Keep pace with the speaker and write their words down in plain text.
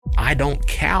I don't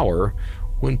cower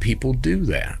when people do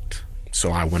that. So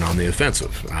I went on the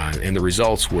offensive, and the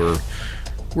results were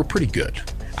pretty good.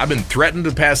 I've been threatened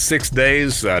the past 6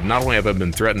 days. Not only have I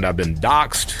been threatened, I've been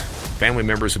doxxed. Family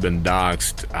members have been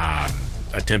doxxed.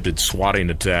 Attempted swatting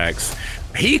attacks.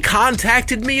 He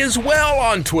contacted me as well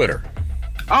on Twitter.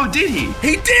 Oh, did he?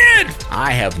 He did!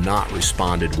 I have not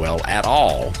responded well at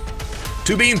all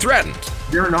to being threatened.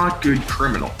 They're not good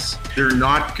criminals. They're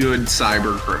not good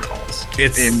cyber criminals.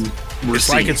 It's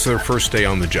like it's their first day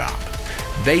on the job.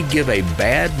 They give a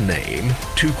bad name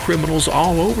to criminals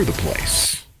all over the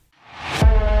place.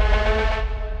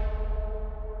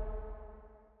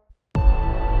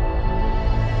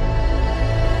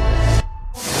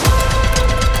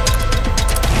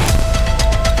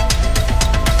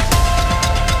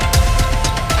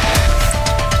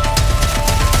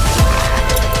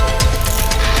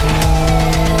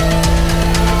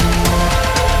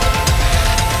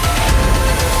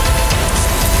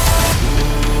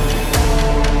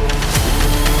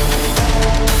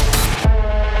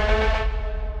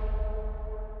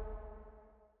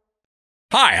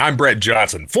 Hi, I'm Brett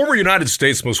Johnson, former United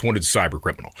States Most Wanted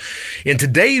cybercriminal. In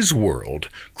today's world,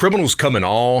 criminals come in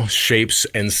all shapes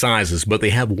and sizes, but they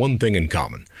have one thing in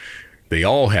common. They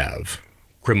all have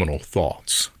criminal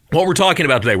thoughts. What we're talking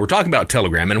about today, we're talking about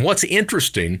Telegram, and what's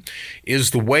interesting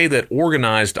is the way that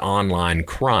organized online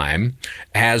crime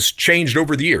has changed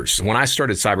over the years. When I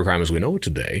started cybercrime as we know it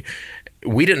today,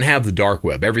 we didn't have the dark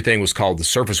web. Everything was called the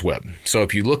surface web. So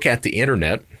if you look at the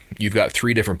internet, you've got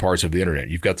three different parts of the internet.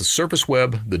 You've got the surface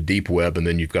web, the deep web, and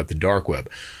then you've got the dark web.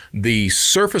 The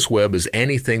surface web is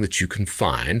anything that you can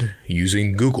find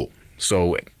using Google.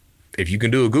 So if you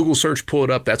can do a Google search, pull it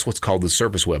up, that's what's called the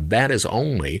surface web. That is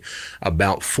only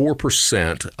about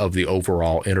 4% of the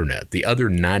overall internet. The other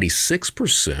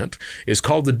 96% is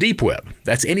called the deep web.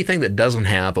 That's anything that doesn't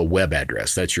have a web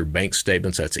address. That's your bank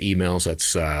statements, that's emails,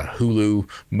 that's Hulu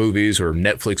movies or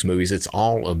Netflix movies. It's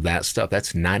all of that stuff.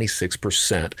 That's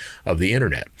 96% of the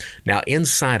internet. Now,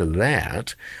 inside of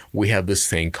that, we have this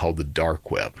thing called the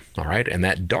dark web, all right? And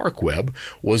that dark web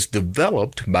was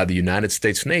developed by the United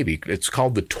States Navy. It's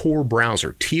called the Tor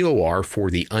browser, Tor for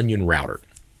the onion router.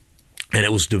 And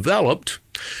it was developed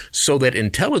so that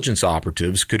intelligence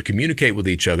operatives could communicate with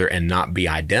each other and not be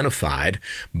identified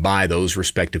by those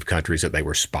respective countries that they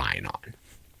were spying on.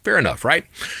 Fair enough, right?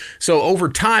 So over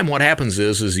time, what happens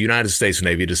is the United States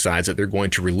Navy decides that they're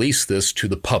going to release this to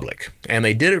the public. And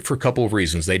they did it for a couple of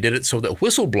reasons. They did it so that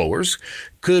whistleblowers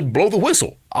could blow the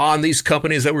whistle on these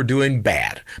companies that were doing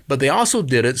bad. But they also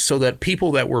did it so that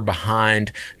people that were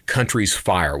behind countries'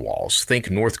 firewalls, think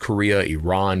North Korea,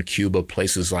 Iran, Cuba,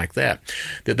 places like that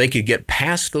they could get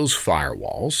past those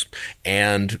firewalls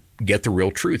and get the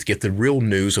real truth, get the real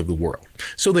news of the world.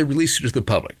 So they released it to the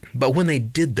public. But when they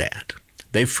did that,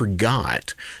 they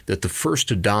forgot that the first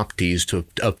adoptees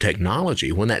of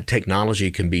technology, when that technology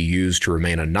can be used to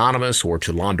remain anonymous or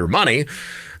to launder money,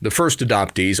 the first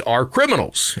adoptees are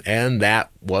criminals. And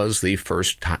that was the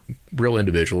first real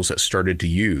individuals that started to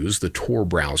use the Tor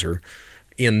browser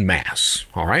en masse,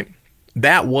 all right?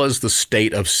 That was the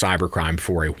state of cybercrime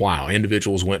for a while.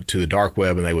 Individuals went to the dark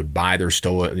web and they would buy their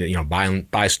stolen,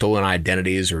 buy stolen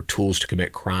identities or tools to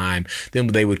commit crime. Then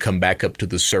they would come back up to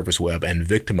the surface web and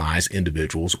victimize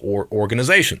individuals or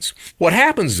organizations. What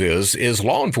happens is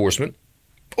law enforcement,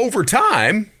 over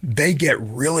time, they get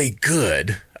really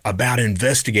good about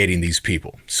investigating these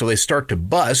people. So they start to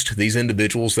bust these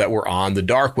individuals that were on the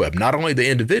dark web. Not only the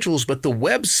individuals, but the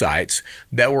websites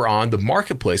that were on the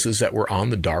marketplaces that were on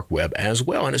the dark web as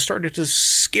well. And it started to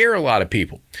scare a lot of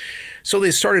people. So they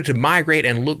started to migrate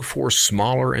and look for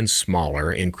smaller and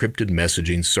smaller encrypted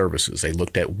messaging services. They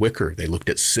looked at Wickr. They looked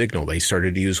at Signal. They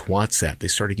started to use WhatsApp. They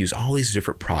started to use all these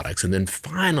different products. And then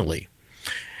finally,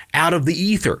 out of the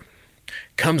ether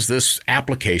comes this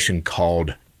application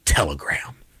called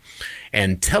Telegram.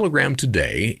 And Telegram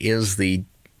today is the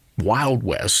Wild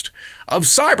West of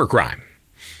cybercrime.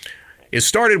 It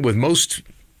started with most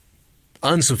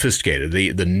unsophisticated,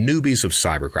 the newbies of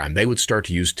cybercrime. They would start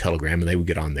to use Telegram and they would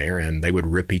get on there and they would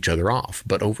rip each other off.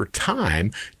 But over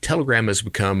time, Telegram has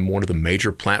become one of the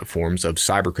major platforms of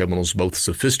cybercriminals, both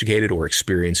sophisticated or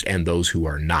experienced and those who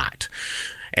are not.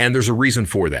 And there's a reason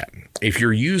for that. If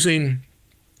you're using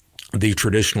the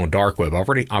traditional dark web, I've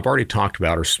already talked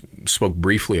about or spoke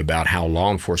briefly about how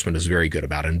law enforcement is very good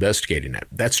about investigating that.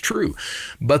 That's true.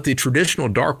 But the traditional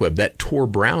dark web, that Tor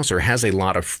browser, has a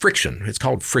lot of friction. It's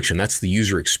called friction. That's the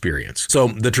user experience. So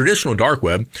the traditional dark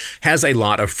web has a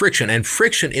lot of friction, and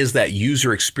friction is that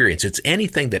user experience. It's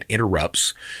anything that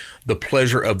interrupts the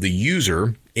pleasure of the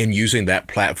user in using that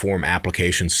platform,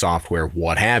 application, software,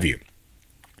 what have you.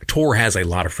 Tor has a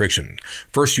lot of friction.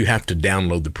 First, you have to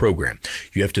download the program.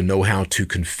 You have to know how to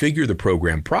configure the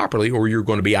program properly, or you're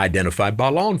going to be identified by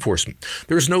law enforcement.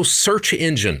 There's no search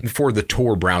engine for the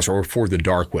Tor browser or for the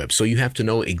dark web, so you have to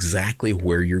know exactly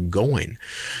where you're going.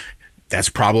 That's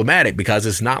problematic because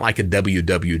it's not like a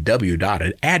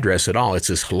www address at all. It's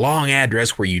this long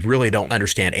address where you really don't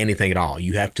understand anything at all.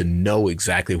 You have to know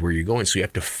exactly where you're going. So you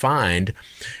have to find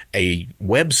a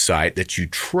website that you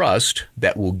trust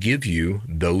that will give you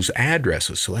those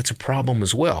addresses. So that's a problem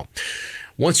as well.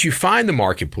 Once you find the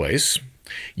marketplace,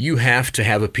 you have to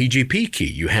have a PGP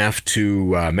key. You have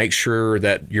to make sure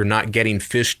that you're not getting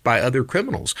phished by other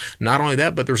criminals. Not only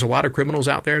that, but there's a lot of criminals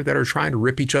out there that are trying to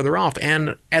rip each other off.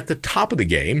 And at the top of the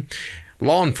game,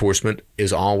 law enforcement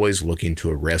is always looking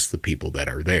to arrest the people that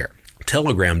are there.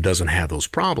 Telegram doesn't have those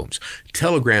problems.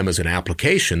 Telegram is an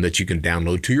application that you can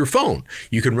download to your phone.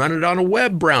 You can run it on a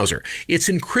web browser. It's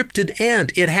encrypted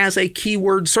and it has a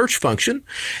keyword search function,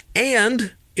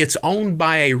 and it's owned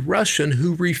by a Russian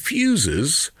who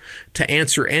refuses to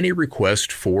answer any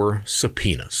request for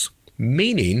subpoenas,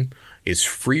 meaning it's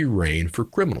free reign for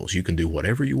criminals. You can do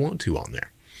whatever you want to on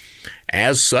there.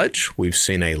 As such, we've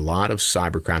seen a lot of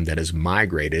cybercrime that has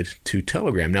migrated to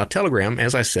Telegram. Now, Telegram,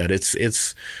 as I said,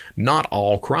 it's not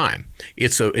all crime.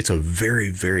 It's a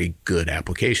very, very good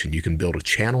application. You can build a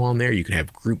channel on there. You can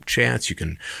have group chats. You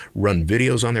can run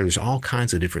videos on there. There's all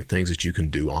kinds of different things that you can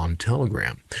do on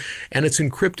Telegram. And it's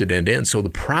encrypted end-to-end, so the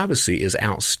privacy is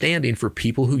outstanding for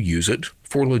people who use it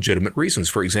for legitimate reasons.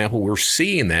 For example, we're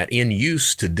seeing that in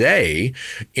use today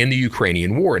in the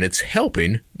Ukrainian war, and it's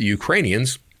helping the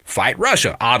Ukrainians fight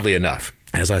Russia, oddly enough.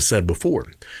 As I said before,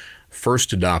 first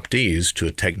adoptees to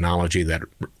a technology that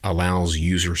allows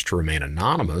users to remain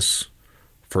anonymous,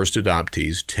 first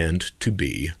adoptees tend to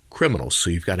be criminals. So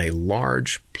you've got a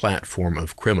large platform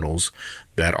of criminals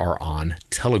that are on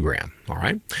Telegram, all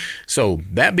right? So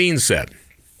that being said,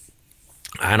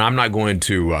 and I'm not going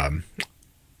to...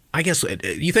 I guess,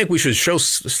 you think we should show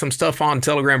some stuff on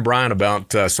Telegram, Brian,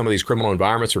 about some of these criminal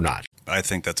environments or not? I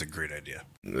think that's a great idea.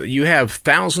 You have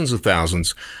thousands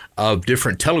of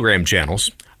different Telegram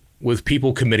channels with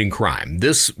people committing crime.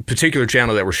 This particular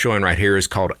channel that we're showing right here is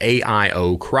called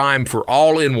AIO, Crime for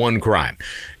All-in-One Crime.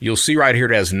 You'll see right here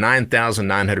it has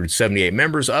 9,978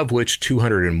 members, of which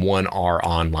 201 are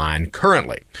online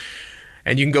currently.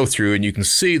 And you can go through and you can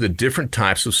see the different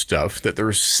types of stuff that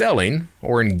they're selling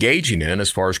or engaging in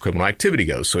as far as criminal activity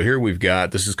goes. So here we've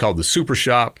got, this is called the Super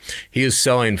Shop. He is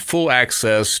selling full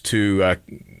access to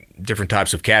different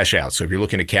types of cash outs. So if you're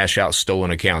looking to cash out stolen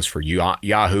accounts for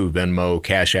Yahoo, Venmo,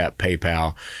 Cash App,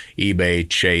 PayPal, eBay,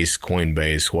 Chase,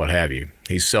 Coinbase, what have you.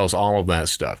 He sells all of that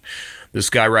stuff. This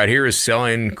guy right here is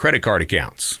selling credit card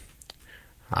accounts.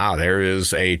 There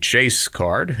is a Chase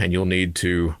card, and you'll need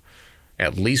to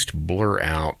at least blur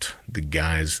out the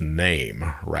guy's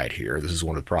name right here. This is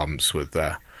one of the problems with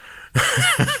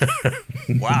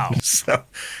Wow. So,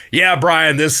 yeah,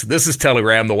 Brian, this is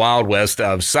Telegram, the Wild West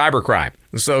of cybercrime.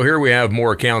 So here we have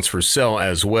more accounts for sale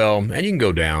as well, and you can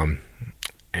go down,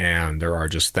 and there are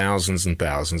just thousands and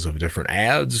thousands of different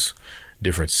ads,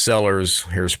 different sellers.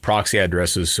 Here's proxy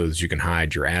addresses so that you can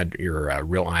hide your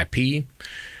real IP.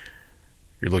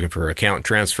 You're looking for account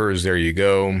transfers. There you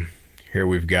go. Here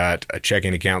we've got a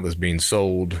checking account that's being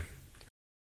sold,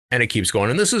 and it keeps going.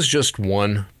 And this is just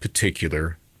one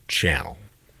particular channel.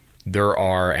 There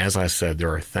are, as I said,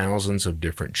 there are thousands of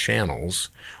different channels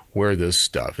where this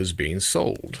stuff is being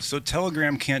sold. So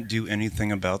Telegram can't do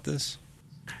anything about this?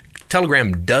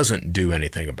 Telegram doesn't do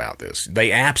anything about this.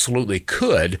 They absolutely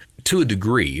could to a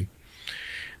degree.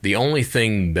 The only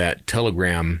thing that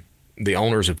Telegram, the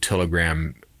owners of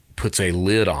Telegram, puts a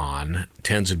lid on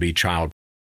tends to be child.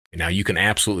 Now, you can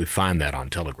absolutely find that on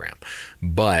Telegram,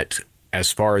 but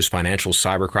as far as financial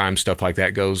cybercrime, stuff like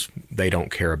that goes, they don't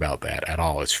care about that at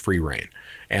all. It's free reign.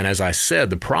 And as I said,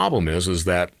 the problem is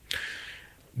that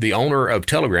the owner of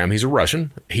Telegram, he's a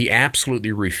Russian, he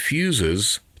absolutely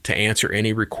refuses to answer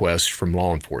any requests from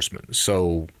law enforcement.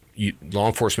 So law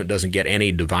enforcement doesn't get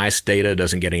any device data,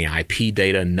 doesn't get any IP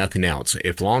data, nothing else.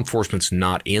 If law enforcement's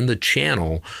not in the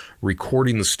channel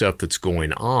recording the stuff that's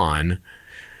going on,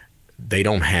 they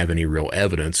don't have any real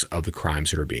evidence of the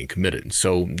crimes that are being committed.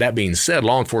 So that being said,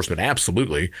 law enforcement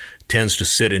absolutely tends to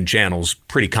sit in channels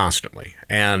pretty constantly.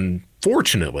 And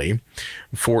fortunately,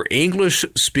 for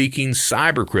English-speaking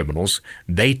cyber criminals,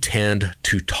 they tend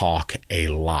to talk a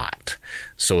lot.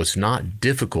 So it's not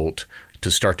difficult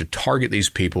to start to target these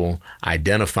people,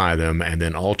 identify them, and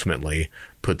then ultimately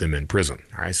put them in prison.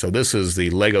 All right, so this is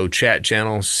the Lego chat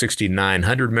channel,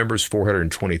 6,900 members,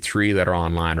 423 that are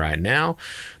online right now.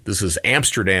 This is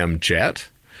Amsterdam chat.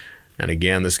 And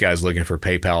again, this guy's looking for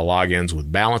PayPal logins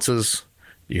with balances.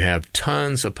 You have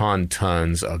tons upon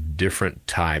tons of different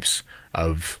types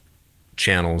of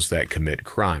channels that commit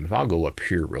crime. If I'll go up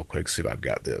here real quick, see if I've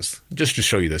got this, just to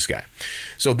show you this guy.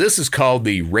 So this is called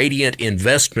the Radiant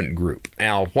Investment Group.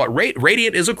 Now, what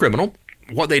Radiant is a criminal.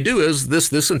 What they do is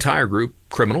this entire group,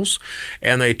 criminals,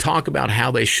 and they talk about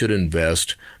how they should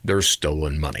invest their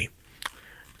stolen money.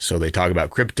 So they talk about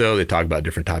crypto, they talk about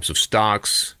different types of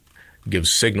stocks, give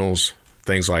signals,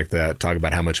 things like that, talk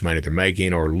about how much money they're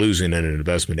making or losing in an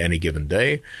investment any given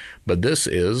day. But this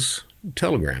is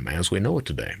Telegram as we know it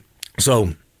today.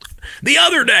 So the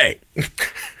other day,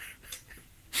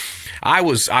 I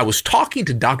was talking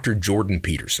to Dr. Jordan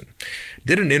Peterson,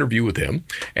 did an interview with him,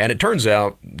 and it turns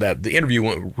out that the interview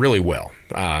went really well.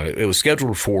 It was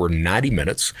scheduled for 90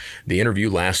 minutes. The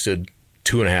interview lasted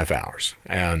 2.5 hours,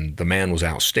 and the man was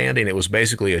outstanding. It was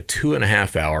basically a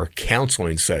 2.5-hour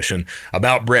counseling session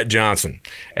about Brett Johnson,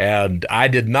 and I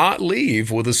did not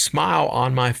leave with a smile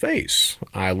on my face.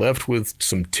 I left with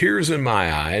some tears in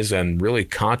my eyes and really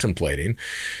contemplating,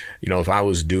 if I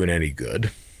was doing any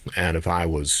good and if I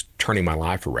was turning my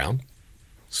life around,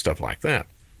 stuff like that.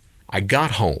 I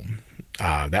got home.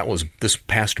 That was this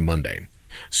past Monday,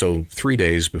 so 3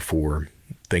 days before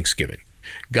Thanksgiving.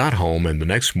 Got home, and the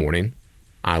next morning,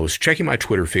 I was checking my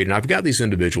Twitter feed, and I've got these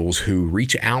individuals who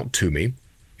reach out to me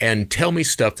and tell me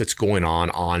stuff that's going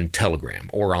on Telegram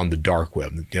or on the dark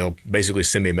web. Basically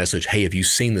send me a message, hey, have you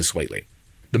seen this lately?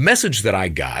 The message that I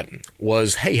got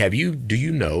was, hey, do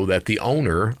you know that the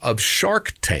owner of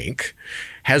Shark Tank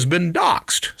has been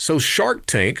doxxed? So Shark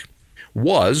Tank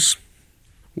was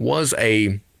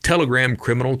a Telegram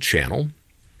criminal channel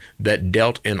that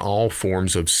dealt in all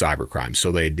forms of cybercrime.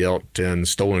 So they dealt in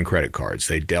stolen credit cards.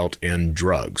 They dealt in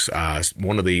drugs.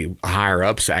 One of the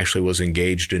higher-ups actually was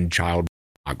engaged in child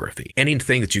pornography.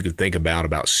 Anything that you could think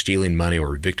about stealing money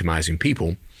or victimizing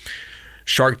people,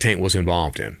 Shark Tank was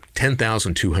involved in.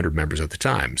 10,200 members at the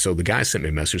time. So the guy sent me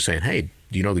a message saying, hey,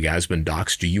 do you know the guy's been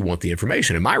doxxed? Do you want the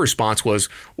information? And my response was,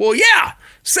 well, yeah,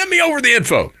 send me over the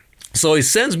info. So he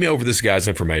sends me over this guy's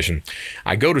information.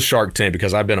 I go to Shark Tank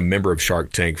because I've been a member of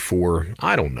Shark Tank for,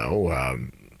 I don't know,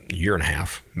 a year and a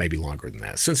half, maybe longer than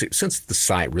that. Since the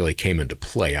site really came into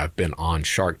play, I've been on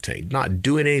Shark Tank, not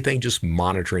doing anything, just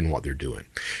monitoring what they're doing.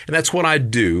 And that's what I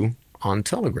do on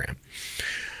Telegram.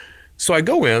 So I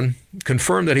go in,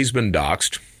 confirm that he's been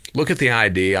doxxed, look at the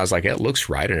ID. I was like, it looks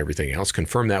right and everything else.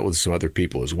 Confirm that with some other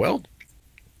people as well.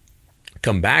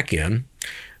 Come back in.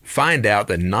 Find out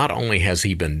that not only has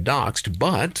he been doxxed,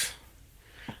 but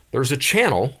there's a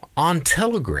channel on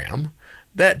Telegram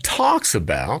that talks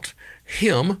about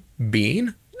him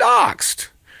being doxxed.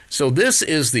 So this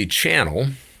is the channel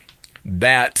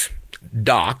that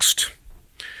doxxed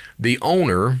the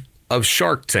owner of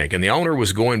Shark Tank, and the owner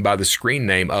was going by the screen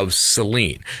name of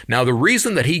Celine. Now, the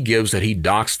reason that he gives that he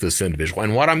doxed this individual,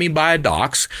 and what I mean by a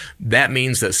dox, that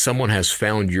means that someone has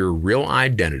found your real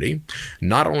identity.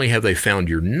 Not only have they found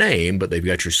your name, but they've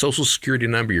got your social security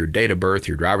number, your date of birth,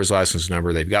 your driver's license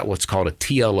number. They've got what's called a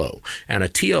TLO, and a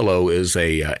TLO is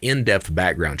a in-depth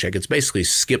background check. It's basically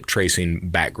skip tracing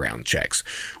background checks,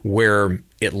 where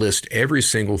it lists every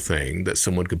single thing that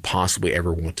someone could possibly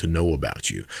ever want to know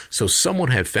about you. So someone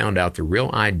had found out the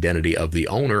real identity of the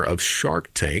owner of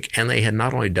Shark Tank, and they had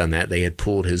not only done that, they had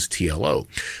pulled his TLO.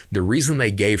 The reason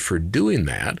they gave for doing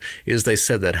that is they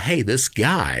said that, hey, this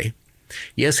guy,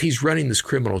 yes, he's running this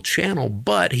criminal channel,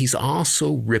 but he's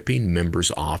also ripping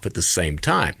members off at the same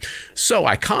time. So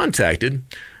I contacted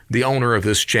the owner of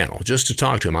this channel just to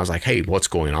talk to him. I was like, hey, what's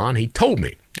going on? He told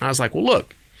me. I was like, well,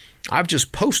 look, I've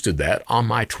just posted that on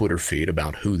my Twitter feed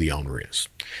about who the owner is.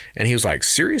 And he was like,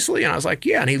 seriously? And I was like,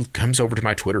 yeah. And he comes over to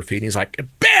my Twitter feed and he's like,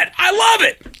 bet, I love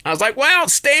it. I was like, well,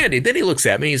 outstanding. Then he looks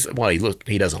at me.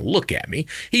 He doesn't look at me.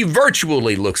 He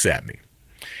virtually looks at me.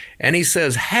 And he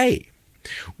says, hey,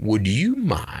 would you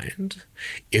mind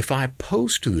if I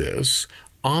post this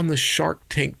on the Shark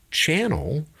Tank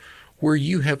channel where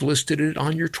you have listed it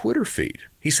on your Twitter feed?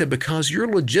 He said, because you're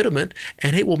legitimate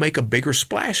and it will make a bigger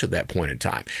splash at that point in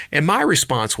time. And my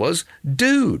response was,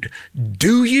 dude,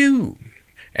 do you?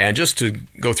 And just to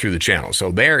go through the channel.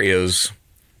 So there is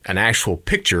an actual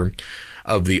picture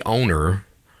of the owner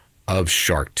of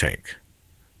Shark Tank.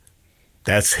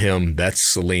 That's him. That's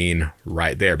Celine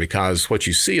right there. Because what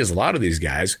you see is a lot of these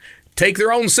guys take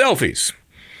their own selfies,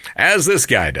 as this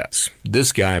guy does.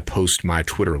 This guy posts my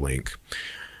Twitter link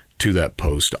to that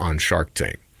post on Shark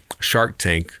Tank. Shark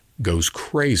Tank goes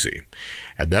crazy.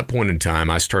 At that point in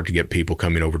time, I start to get people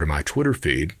coming over to my Twitter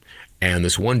feed, and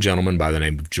this one gentleman by the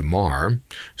name of Jamar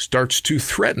starts to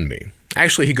threaten me.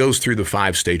 Actually, he goes through the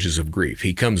 5 stages of grief.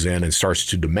 He comes in and starts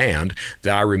to demand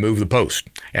that I remove the post.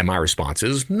 And my response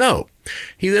is no.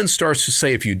 He then starts to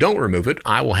say, if you don't remove it,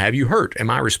 I will have you hurt. And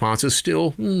my response is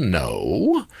still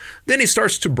no. Then he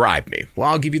starts to bribe me. Well,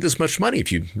 I'll give you this much money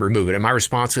if you remove it. And my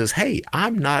response is, hey,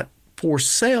 I'm not for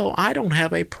sale. I don't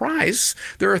have a price.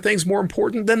 There are things more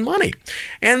important than money.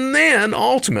 And then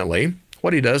ultimately,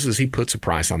 what he does is he puts a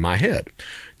price on my head.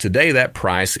 Today, that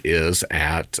price is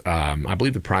at, I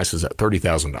believe the price is at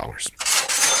 $30,000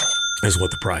 is what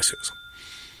the price is.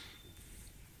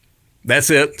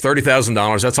 That's it,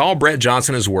 $30,000. That's all Brett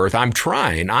Johnson is worth.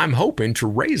 I'm hoping to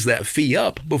raise that fee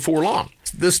up before long.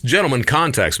 This gentleman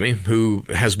contacts me who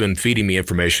has been feeding me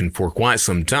information for quite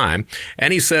some time,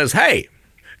 and he says, hey,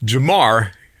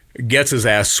 Jamar gets his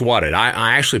ass swatted.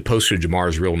 I actually posted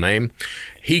Jamar's real name.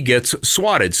 He gets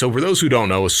swatted. So for those who don't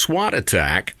know, a SWAT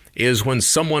attack is when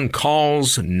someone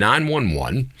calls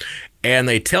 911 and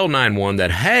they tell 911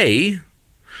 that, hey,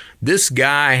 this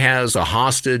guy has a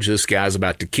hostage, this guy's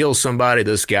about to kill somebody,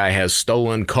 this guy has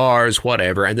stolen cars,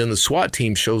 whatever, and then the SWAT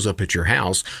team shows up at your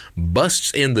house,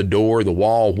 busts in the door, the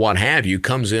wall, what have you,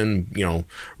 comes in,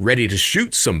 ready to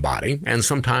shoot somebody, and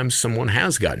sometimes someone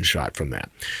has gotten shot from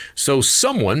that. So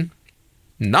someone,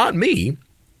 not me,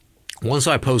 once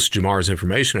I post Jamar's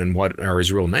information and or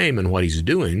his real name and what he's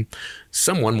doing,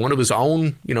 someone, one of his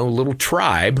own, little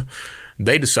tribe,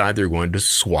 they decide they're going to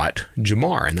SWAT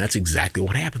Jamar. And that's exactly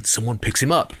what happens. Someone picks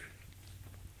him up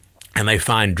and they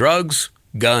find drugs,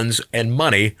 guns, and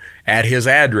money at his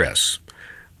address.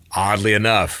 Oddly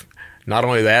enough, not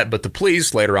only that, but the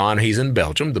police later on, he's in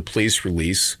Belgium, the police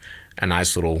release a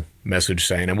nice little message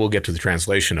saying, and we'll get to the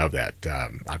translation of that.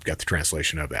 I've got the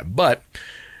translation of that. But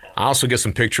I also get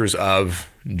some pictures of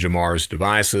Jamar's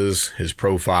devices, his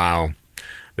profile.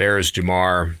 There's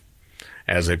Jamar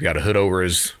as they've got a hood over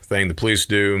his thing, the police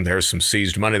do. There's some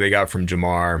seized money they got from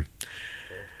Jamar.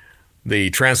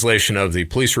 The translation of the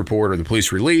police report or the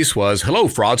police release was, hello,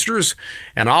 fraudsters,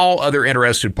 and all other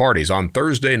interested parties. On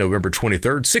Thursday, November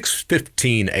 23rd,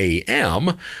 6:15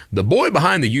 a.m., the boy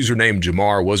behind the username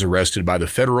Jamar was arrested by the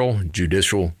Federal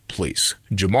Judicial Police.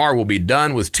 Jamar will be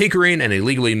done with tinkering and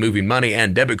illegally moving money,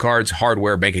 and debit cards,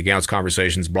 hardware, bank accounts,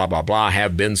 conversations, blah, blah, blah,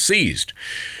 have been seized.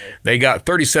 They got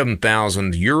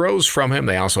 37,000 euros from him.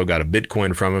 They also got a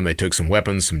Bitcoin from him. They took some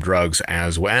weapons, some drugs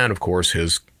as well, and of course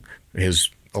his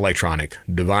electronic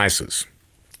devices.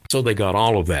 So they got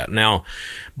all of that. Now,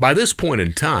 by this point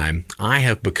in time, I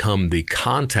have become the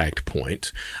contact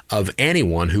point of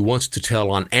anyone who wants to tell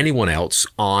on anyone else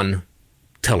on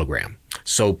Telegram.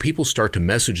 So people start to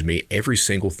message me every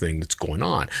single thing that's going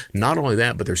on. Not only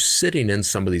that, but they're sitting in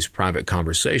some of these private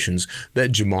conversations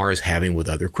that Jamar is having with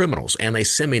other criminals. And they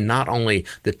send me not only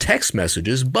the text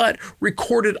messages, but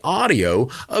recorded audio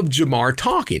of Jamar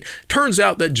talking. Turns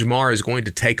out that Jamar is going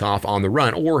to take off on the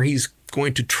run, or he's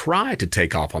going to try to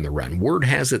take off on the run. Word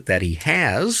has it that he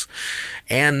has.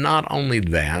 And not only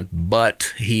that,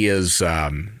 but he has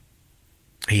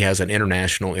an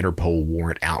international Interpol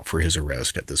warrant out for his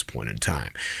arrest at this point in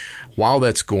time. While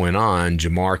that's going on,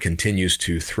 Jamar continues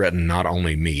to threaten not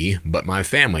only me, but my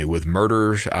family with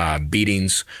murder,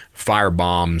 beatings,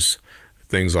 firebombs,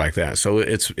 things like that. So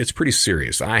it's pretty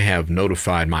serious. I have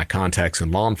notified my contacts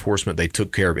in law enforcement. They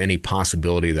took care of any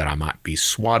possibility that I might be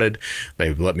swatted.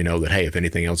 They've let me know that, hey, if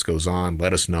anything else goes on,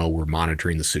 let us know. We're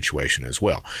monitoring the situation as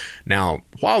well. Now,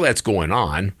 while that's going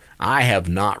on, I have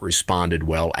not responded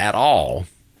well at all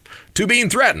to being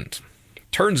threatened.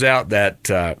 Turns out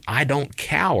that I don't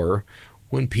cower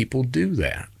when people do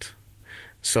that.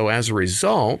 So as a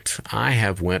result, I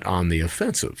have went on the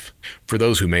offensive. For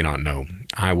those who may not know,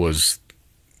 I was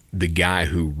the guy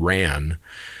who ran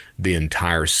the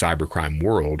entire cybercrime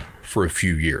world for a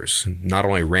few years. Not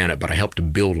only ran it, but I helped to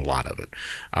build a lot of it.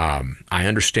 I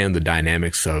understand the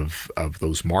dynamics of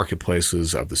those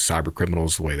marketplaces, of the cyber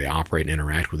criminals, the way they operate and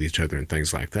interact with each other and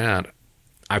things like that.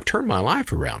 I've turned my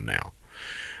life around now.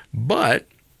 But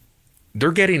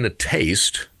they're getting a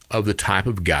taste of the type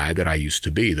of guy that I used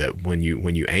to be, that when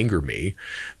you anger me,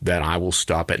 that I will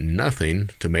stop at nothing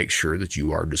to make sure that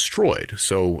you are destroyed.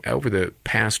 So over the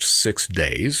past 6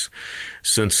 days,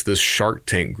 since this Shark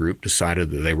Tank group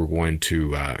decided that they were going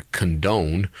to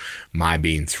condone my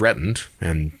being threatened,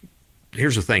 and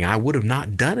here's the thing, I would have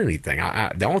not done anything.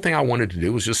 The only thing I wanted to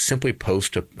do was just simply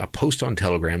post a post on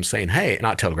Telegram saying, hey,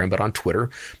 not Telegram, but on Twitter,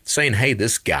 saying, hey,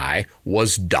 this guy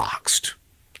was doxxed.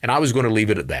 And I was going to leave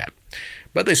it at that.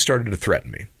 But they started to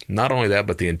threaten me. Not only that,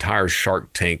 but the entire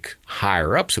Shark Tank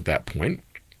higher-ups at that point,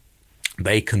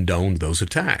 they condoned those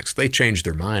attacks. They changed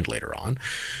their mind later on,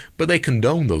 but they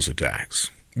condoned those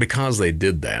attacks. Because they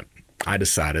did that, I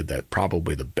decided that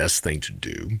probably the best thing to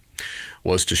do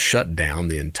was to shut down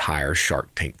the entire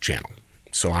Shark Tank channel.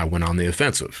 So I went on the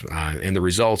offensive, and the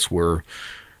results were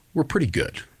pretty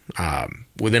good.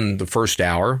 Within the first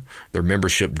hour, their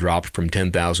membership dropped from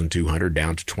 10,200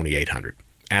 down to 2,800.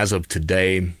 As of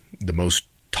today, the most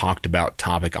talked about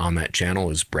topic on that channel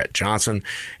is Brett Johnson.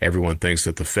 Everyone thinks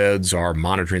that the feds are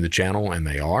monitoring the channel, and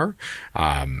they are.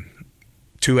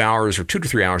 2 to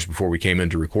 3 hours before we came in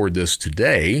to record this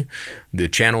today, the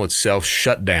channel itself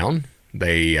shut down.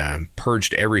 They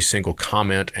purged every single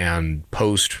comment and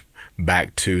post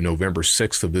back to November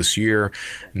 6th of this year.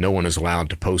 No one is allowed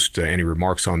to post any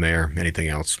remarks on there, anything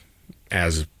else,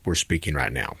 as we're speaking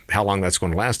right now. How long that's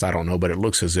going to last, I don't know, but it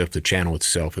looks as if the channel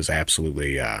itself is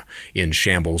absolutely in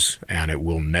shambles, and it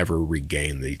will never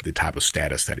regain the type of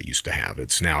status that it used to have.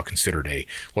 It's now considered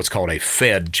what's called a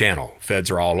Fed channel. Feds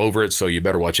are all over it, so you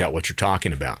better watch out what you're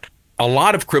talking about. A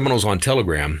lot of criminals on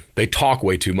Telegram, they talk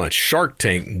way too much. Shark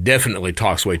Tank definitely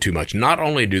talks way too much. Not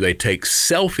only do they take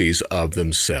selfies of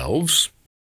themselves,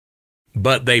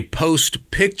 but they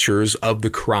post pictures of the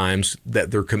crimes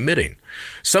that they're committing,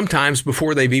 sometimes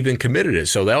before they've even committed it.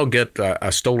 So they'll get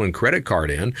a stolen credit card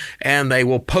in, and they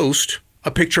will post a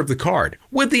picture of the card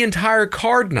with the entire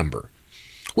card number,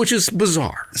 which is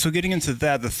bizarre. So getting into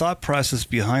that, the thought process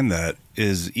behind that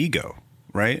is ego,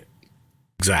 right?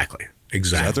 Exactly.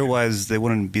 Otherwise, they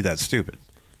wouldn't be that stupid.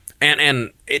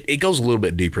 And it goes a little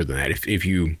bit deeper than that. If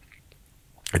you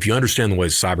understand the way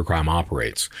cybercrime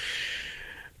operates,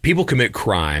 people commit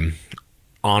crime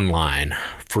online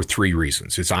for three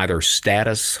reasons. It's either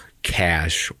status,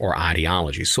 cash, or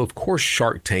ideology. So, of course,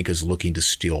 Shark Tank is looking to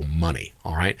steal money,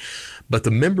 all right? But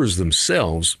the members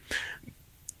themselves,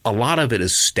 a lot of it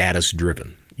is status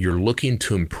driven. You're looking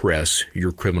to impress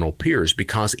your criminal peers,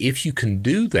 because if you can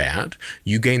do that,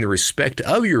 you gain the respect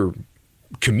of your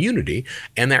community,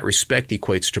 and that respect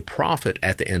equates to profit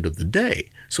at the end of the day.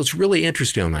 So it's really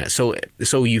interesting on that.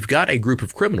 So you've got a group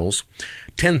of criminals,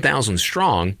 10,000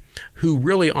 strong, who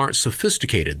really aren't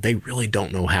sophisticated. They really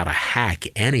don't know how to hack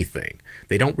anything.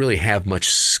 They don't really have much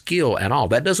skill at all.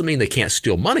 That doesn't mean they can't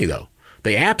steal money, though.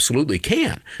 They absolutely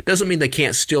can. Doesn't mean they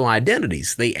can't steal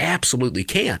identities. They absolutely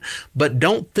can. But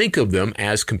don't think of them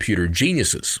as computer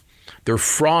geniuses. They're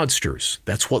fraudsters.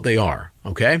 That's what they are,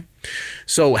 okay?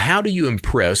 So how do you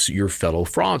impress your fellow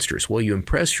fraudsters? Well, you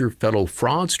impress your fellow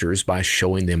fraudsters by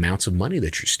showing the amounts of money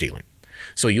that you're stealing.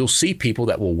 So you'll see people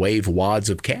that will wave wads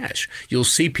of cash. You'll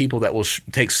see people that will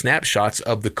take snapshots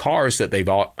of the cars that they've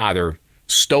either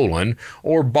stolen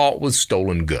or bought with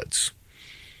stolen goods.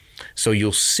 So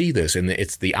you'll see this, and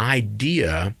it's the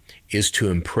idea is to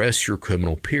impress your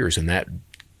criminal peers, and that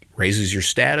raises your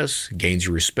status, gains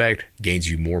your respect, gains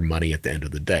you more money at the end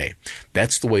of the day.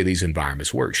 That's the way these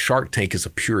environments work. Shark Tank is a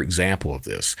pure example of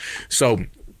this. So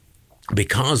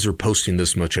because they're posting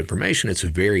this much information, it's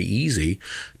very easy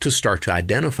to start to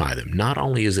identify them. Not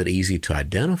only is it easy to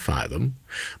identify them,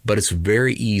 but it's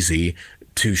very easy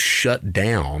to shut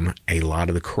down a lot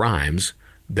of the crimes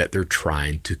that they're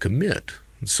trying to commit.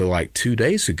 So like 2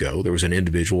 days ago, there was an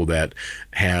individual that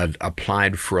had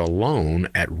applied for a loan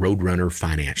at Roadrunner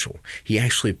Financial. He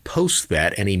actually posted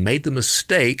that, and he made the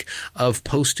mistake of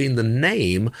posting the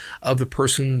name of the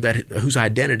person whose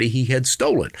identity he had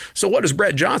stolen. So what does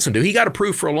Brett Johnson do? He got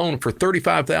approved for a loan for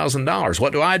 $35,000.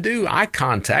 What do? I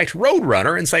contact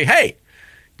Roadrunner and say, hey,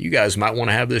 you guys might want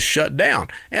to have this shut down.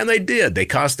 And they did.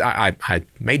 I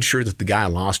made sure that the guy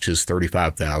lost his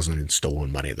 $35,000 in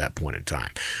stolen money at that point in time.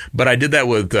 But I did that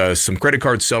with some credit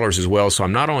card sellers as well. So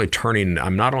I'm not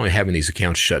only having these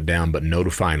accounts shut down, but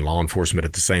notifying law enforcement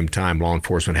at the same time. Law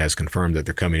enforcement has confirmed that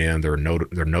they're coming in. They're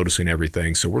noticing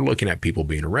everything. So we're looking at people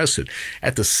being arrested.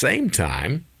 At the same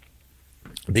time,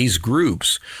 these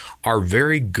groups are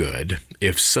very good.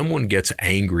 If someone gets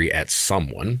angry at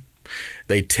someone,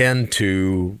 they tend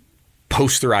to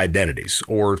post their identities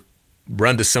or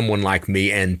run to someone like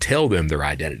me and tell them their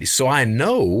identities. So I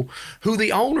know who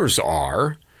the owners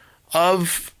are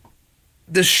of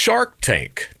the Shark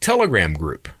Tank Telegram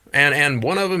group. And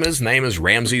one of them, his name is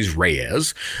Ramses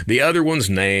Reyes. The other one's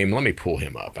name, let me pull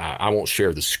him up. I won't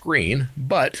share the screen,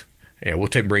 but yeah, we'll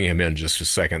bring him in just a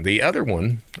second. The other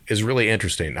one is really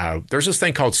interesting. There's this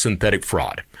thing called synthetic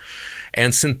fraud.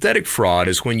 And synthetic fraud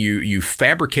is when you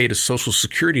fabricate a social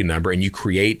security number and you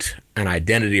create an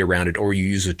identity around it, or you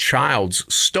use a child's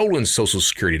stolen social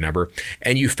security number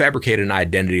and you fabricate an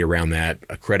identity around that,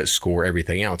 a credit score,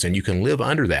 everything else, and you can live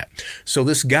under that. So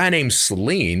this guy named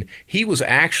Saleen, he was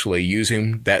actually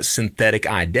using that synthetic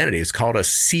identity. It's called a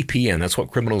CPN. That's what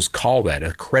criminals call that,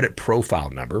 a credit profile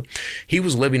number. He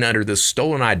was living under this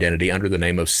stolen identity under the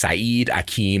name of Saeed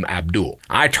Akeem Abdul.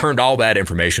 I turned all that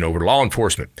information over to law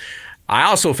enforcement. I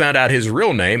also found out his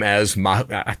real name as,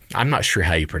 I'm not sure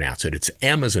how you pronounce it. It's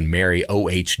M as in Mary,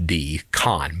 O-H-D,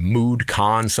 Khan. Mood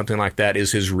Khan, something like that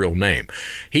is his real name.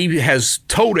 He has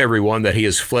told everyone that he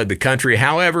has fled the country.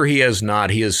 However, he has not.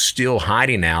 He is still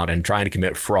hiding out and trying to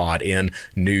commit fraud in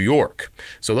New York.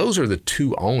 So those are the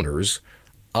two owners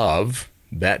of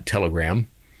that Telegram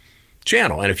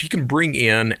channel. And if you can bring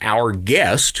in our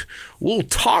guest, we'll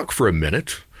talk for a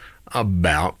minute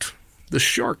about the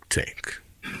Shark Tank.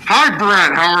 Hi,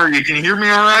 Brett. How are you? Can you hear me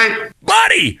all right?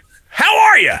 Buddy, how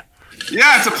are you?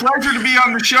 Yeah, it's a pleasure to be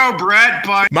on the show, Brett.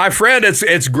 But My friend,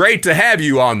 it's great to have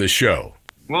you on the show.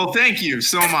 well, thank you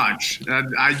so much.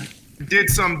 I did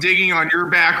some digging on your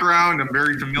background. I'm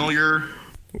very familiar.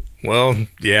 Well,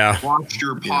 yeah. Watched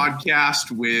your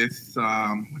podcast with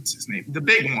what's his name? The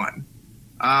big one.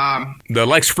 The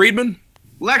Lex Friedman?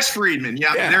 Lex Friedman.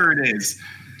 Yeah, there it is.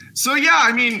 So yeah,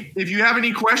 I mean, if you have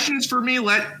any questions for me,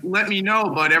 let me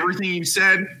know. But everything you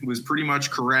said was pretty much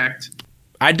correct.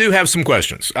 I do have some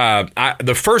questions.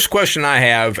 The first question I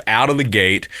have out of the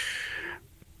gate: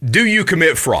 do you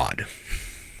commit fraud?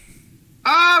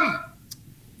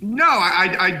 No,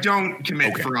 I don't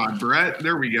commit fraud, Brett.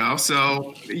 There we go.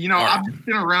 So I've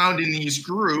been around in these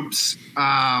groups,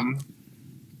 kind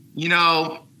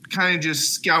of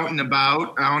just scouting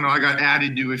about. I don't know. I got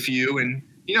added to a few, and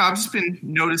I've just been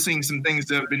noticing some things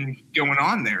that have been going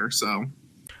on there. So,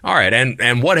 all right,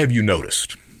 and what have you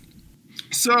noticed?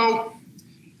 So,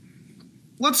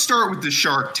 let's start with the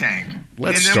Shark Tank.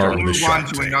 Let's start with the Shark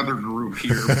Tank. Tank. And then we'll move on to another group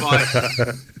here.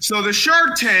 But so the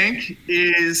Shark Tank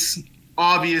is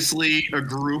obviously a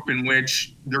group in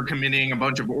which they're committing a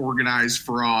bunch of organized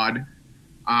fraud,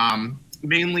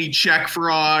 mainly check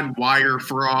fraud, wire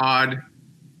fraud.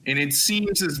 And it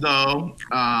seems as though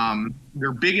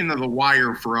they're big into the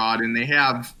wire fraud, and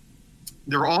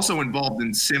they're also involved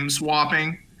in SIM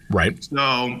swapping. Right.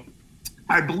 So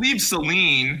I believe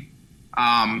Saleen,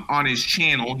 on his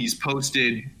channel, he's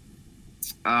posted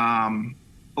a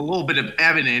little bit of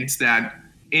evidence that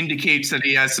indicates that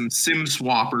he has some SIM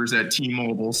swappers at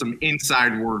T-Mobile, some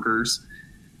inside workers.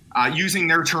 Using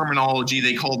their terminology,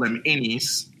 they call them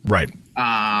innies. Right.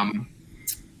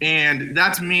 And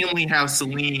that's mainly how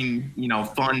Saleen,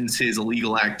 funds his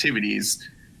illegal activities,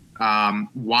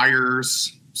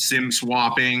 wires, SIM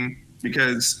swapping,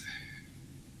 because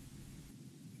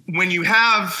when you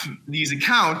have these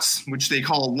accounts, which they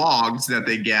call logs that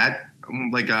they get,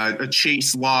 like a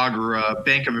Chase log or a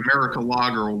Bank of America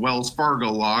log or a Wells Fargo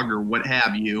log or what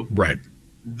have you. Right.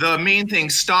 The main thing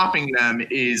stopping them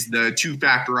is the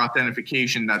two-factor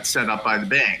authentication that's set up by the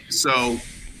bank. So,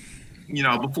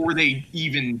 before they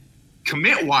even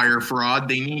commit wire fraud,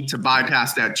 they need to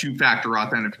bypass that two-factor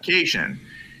authentication.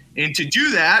 And to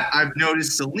do that, I've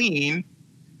noticed Saleen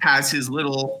has his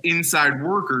little inside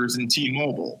workers in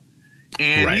T-Mobile.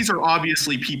 And these are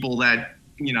obviously people that,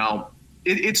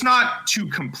 it's not too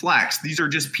complex. These are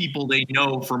just people they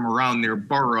know from around their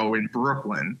borough in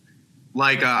Brooklyn.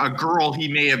 Like a girl he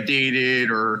may have dated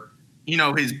or,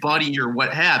 his buddy or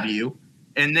what have you.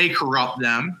 And they corrupt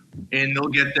them, and they'll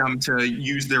get them to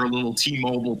use their little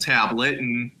T-Mobile tablet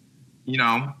and,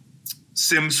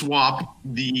 SIM swap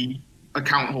the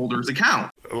account holder's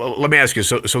account. Let me ask you,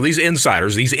 so these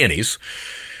insiders, these innies,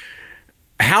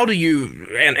 how do you,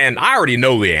 and I already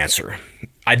know the answer.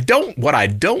 What I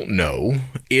don't know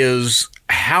is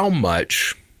how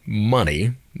much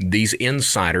money these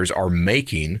insiders are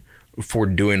making for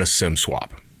doing a SIM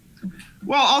swap.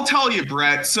 Well, I'll tell you,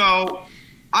 Brett. So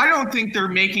I don't think they're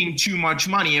making too much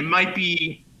money. It might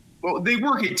be, they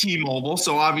work at T-Mobile,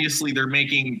 so obviously they're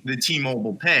making the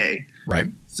T-Mobile pay. Right.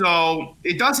 So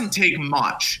it doesn't take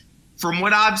much. From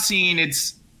what I've seen,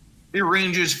 it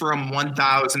ranges from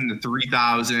 $1,000 to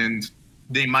 $3,000.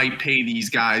 They might pay these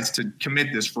guys to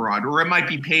commit this fraud, or it might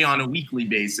be pay on a weekly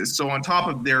basis. So on top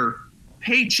of their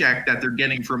paycheck that they're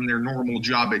getting from their normal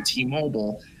job at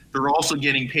T-Mobile, they're also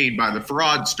getting paid by the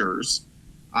fraudsters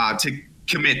to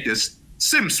commit this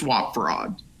SIM swap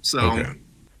fraud. So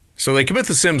they commit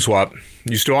the SIM swap.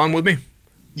 You still on with me?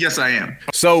 Yes, I am.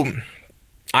 So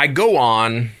I go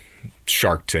on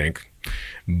Shark Tank,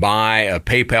 buy a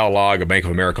PayPal log, a Bank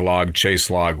of America log, Chase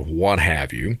log, what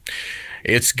have you.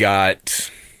 It's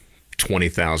got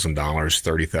 $20,000,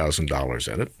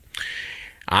 $30,000 in it.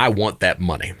 I want that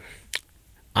money.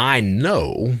 I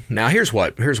know. Now, here's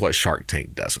what Shark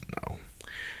Tank doesn't know.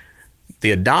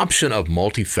 The adoption of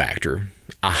multi-factor,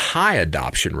 a high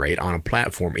adoption rate on a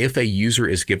platform, if a user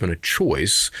is given a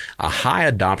choice, a high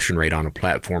adoption rate on a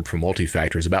platform for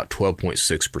multi-factor is about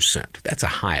 12.6%. That's a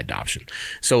high adoption.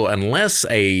 So unless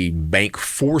a bank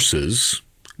forces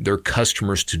their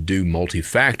customers to do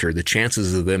multi-factor, the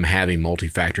chances of them having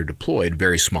multi-factor deployed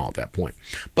very small at that point.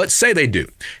 But say they do.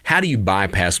 How do you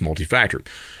bypass multi-factor?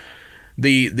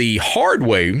 The hard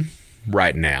way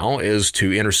right now is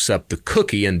to intercept the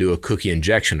cookie and do a cookie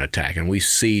injection attack. And we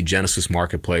see Genesis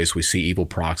Marketplace, we see Evil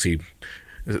Proxy,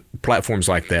 platforms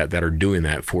like that are doing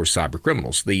that for cyber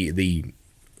criminals. The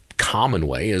common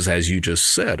way is, as you just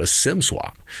said, a SIM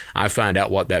swap. I find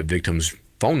out what that victim's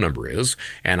phone number is,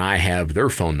 and I have their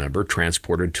phone number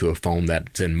transported to a phone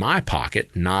that's in my pocket,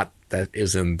 not that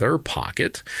is in their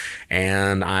pocket.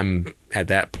 And I'm at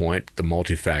that point, the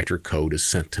multi-factor code is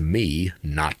sent to me,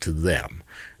 not to them.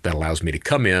 That allows me to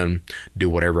come in, do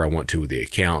whatever I want to with the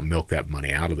account, milk that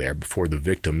money out of there before the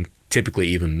victim typically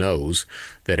even knows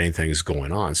that anything is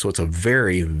going on. So it's a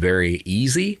very, very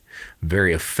easy,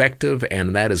 very effective,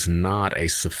 and that is not a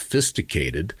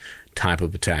sophisticated type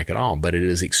of attack at all, but it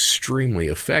is extremely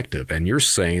effective. And you're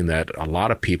saying that a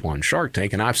lot of people on Shark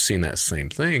Tank, and I've seen that same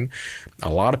thing, a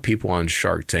lot of people on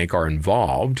Shark Tank are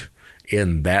involved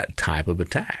in that type of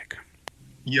attack.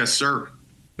 Yes, sir.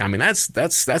 I mean, that's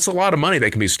a lot of money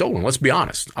that can be stolen. Let's be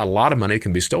honest. A lot of money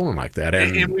can be stolen like that.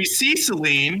 And we see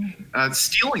Selene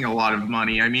stealing a lot of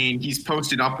money. I mean, he's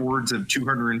posted upwards of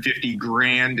 250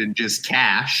 grand in just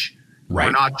cash. Right.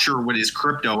 We're not sure what his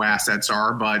crypto assets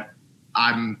are, but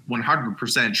I'm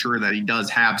 100% sure that he does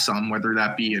have some, whether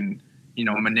that be in,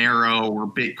 Monero or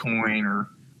Bitcoin or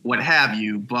what have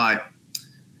you. But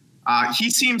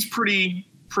he seems pretty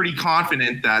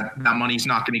confident that money's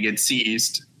not going to get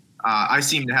seized. I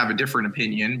seem to have a different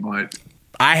opinion, but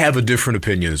I have a different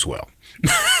opinion as well.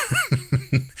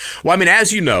 Well, I mean,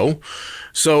 as you know,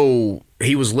 so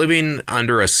he was living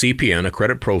under a CPN, a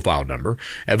credit profile number.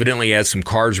 Evidently, he had some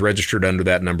cars registered under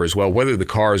that number as well. Whether the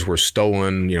cars were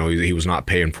stolen, he was not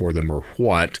paying for them or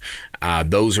what,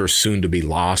 those are soon to be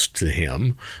lost to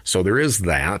him. So there is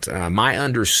that. My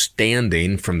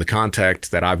understanding from the contact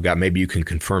that I've got, maybe you can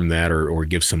confirm that or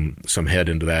give some headway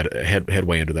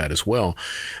into that as well.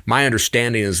 My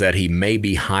understanding is that he may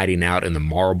be hiding out in the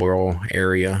Marlboro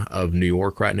area of New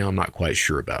York right now. I'm not quite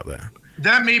sure about that.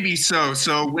 That may be so.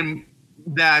 So when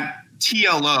that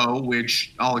TLO,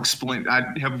 which I'll explain,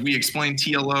 have we explained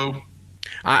TLO?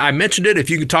 I mentioned it. If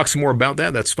you could talk some more about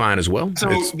that, that's fine as well. So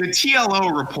the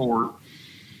TLO report,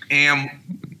 and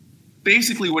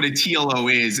basically what a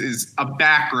TLO is a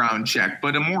background check,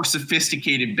 but a more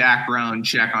sophisticated background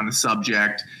check on the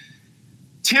subject.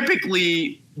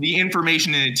 Typically, the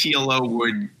information in a TLO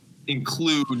would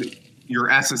include your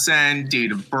SSN,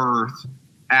 date of birth,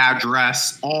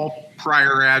 address, all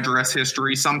prior address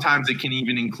history. Sometimes it can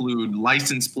even include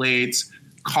license plates,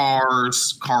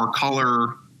 cars, car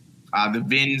color, the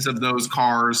VINs of those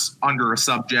cars under a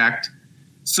subject.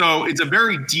 So it's a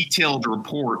very detailed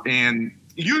report, and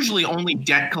usually only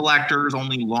debt collectors,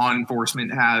 only law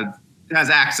enforcement has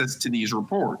access to these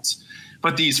reports.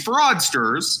 But these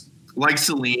fraudsters, like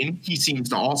Selene, he seems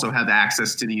to also have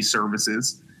access to these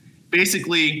services,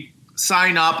 basically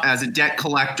sign up as a debt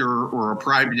collector or a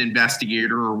private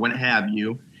investigator or what have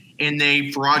you, and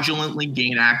they fraudulently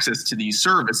gain access to these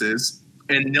services,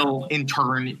 and they'll in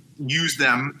turn use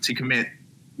them to commit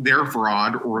their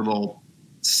fraud, or they'll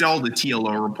sell the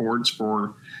TLO reports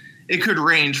for, it could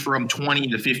range from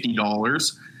 $20 to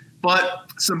 $50.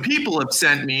 But some people have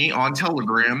sent me on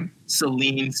Telegram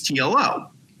Selene's TLO.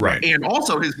 Right. And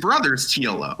also his brother's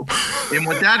TLO. And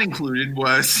what that included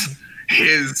was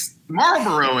his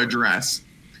Marlboro address.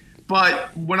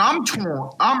 But when I'm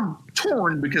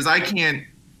torn because I can't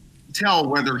tell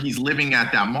whether he's living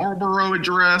at that Marlboro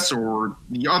address or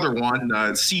the other one,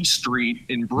 the C Street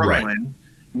in Brooklyn,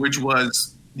 right, which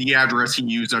was the address he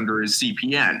used under his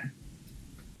CPN.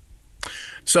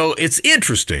 So it's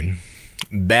interesting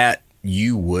that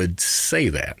you would say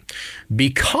that,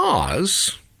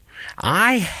 because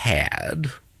I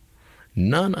had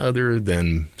none other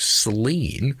than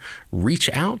Selene reach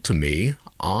out to me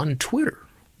on Twitter.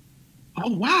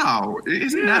 Oh, wow.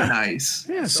 Isn't that nice?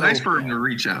 Yeah, it's nice for him to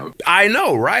reach out. I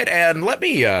know, right? And let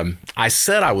me, I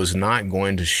said I was not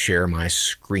going to share my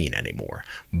screen anymore,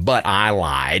 but I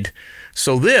lied.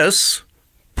 So this,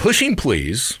 Pushing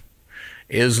Please,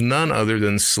 is none other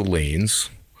than Selene's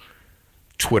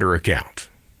Twitter account.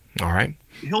 All right?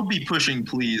 He'll be pushing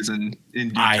please in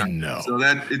due I time, know. So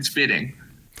that it's fitting.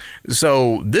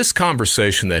 So this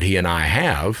conversation that he and I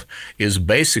have is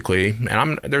basically,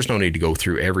 and there's no need to go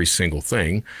through every single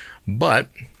thing, but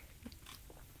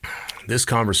this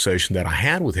conversation that I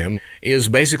had with him is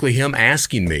basically him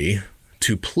asking me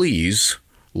to please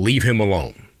leave him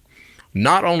alone.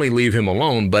 Not only leave him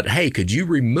alone, but hey, could you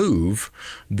remove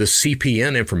the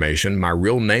CPN information, my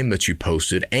real name that you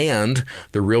posted, and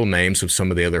the real names of some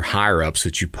of the other higher-ups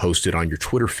that you posted on your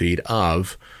Twitter feed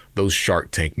of those Shark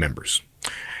Tank members?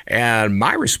 And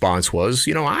my response was,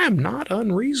 I am not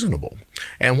unreasonable.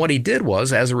 And what he did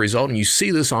was, as a result, and you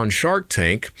see this on Shark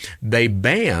Tank, they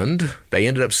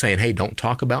ended up saying, hey, don't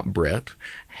talk about Brett.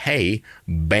 Hey,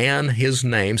 ban his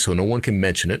name so no one can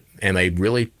mention it. And they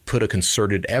really put a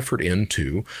concerted effort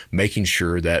into making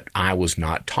sure that I was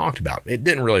not talked about. It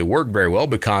didn't really work very well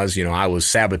because, I was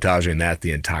sabotaging that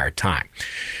the entire time.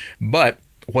 But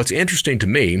what's interesting to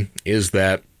me is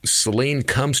that Celine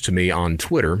comes to me on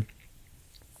Twitter,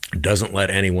 doesn't let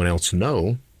anyone else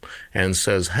know, and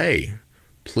says, hey,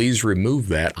 please remove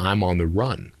that. I'm on the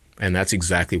run. And that's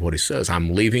exactly what he says.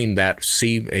 I'm leaving that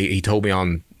he told me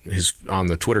on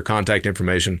the Twitter contact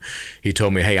information, he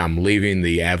told me, hey, I'm leaving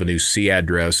the Avenue C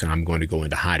address and I'm going to go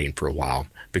into hiding for a while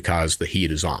because the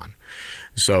heat is on.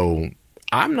 So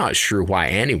I'm not sure why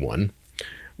anyone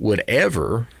would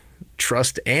ever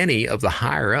trust any of the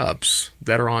higher ups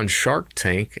that are on Shark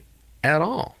Tank at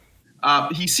all.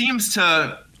 He seems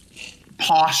to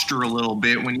posture a little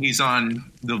bit when he's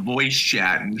on the voice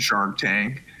chat in Shark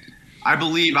Tank. I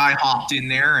believe I hopped in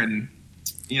there and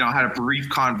had a brief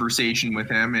conversation with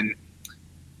him, and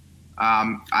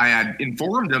I had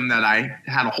informed him that I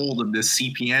had a hold of this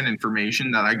CPN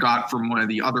information that I got from one of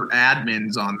the other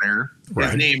admins on there. Right.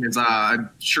 His name is, I'm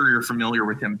sure you're familiar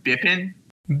with him, Bippin,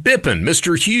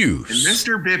 Mr. Hughes. And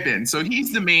Mr. Bippin. So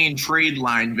he's the main trade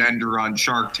line vendor on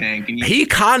Shark Tank. And he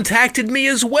contacted me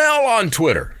as well on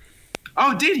Twitter.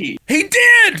 Oh, did he? He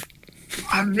did!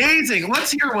 Amazing.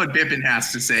 Let's hear what Bippin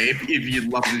has to say if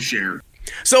you'd love to share.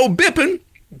 So Bippin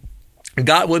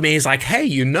got with me. He's like, hey,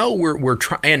 we're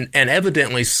trying, and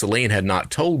evidently Celine had not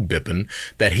told Bippin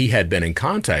that he had been in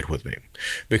contact with me,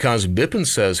 because Bippin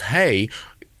says, hey,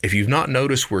 if you've not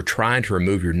noticed, we're trying to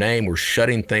remove your name. We're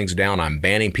shutting things down. I'm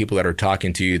banning people that are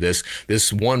talking to you. This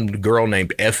one girl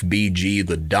named FBG,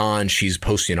 the Don, she's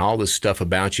posting all this stuff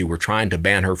about you. We're trying to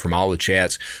ban her from all the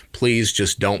chats. Please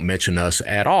just don't mention us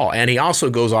at all. And he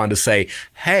also goes on to say,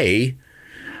 hey,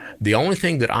 the only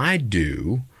thing that I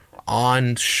do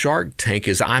on Shark Tank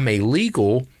is I'm a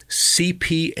legal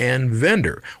CPN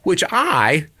vendor, which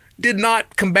I did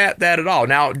not combat that at all.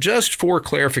 Now, just for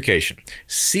clarification,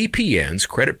 CPNs,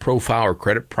 credit profile or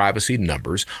credit privacy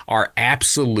numbers, are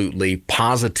absolutely,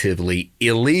 positively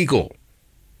illegal.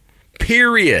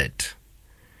 Period.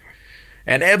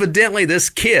 And evidently this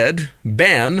kid,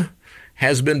 Ben,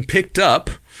 has been picked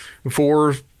up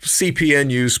for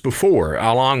CPN use before,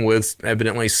 along with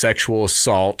evidently sexual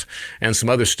assault and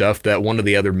some other stuff that one of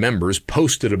the other members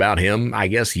posted about him, I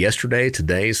guess yesterday,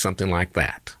 today, something like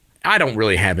that. I don't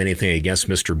really have anything against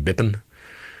Mr. Bippin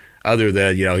other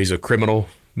than, he's a criminal.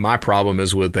 My problem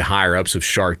is with the higher-ups of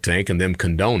Shark Tank and them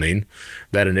condoning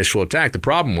that initial attack. The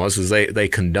problem was they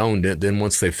condoned it. Then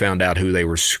once they found out who they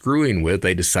were screwing with,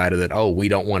 they decided that, oh, we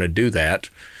don't want to do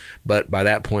that. But by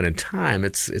that point in time,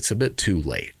 it's a bit too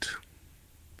late.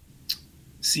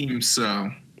 Seems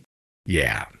so.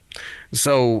 Yeah.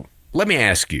 So let me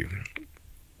ask you,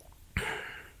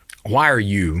 why are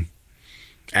you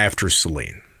after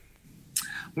Celine?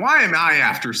 Why am I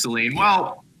after Celine?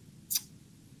 Well,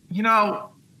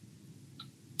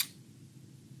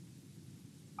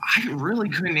 I really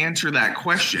couldn't answer that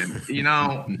question.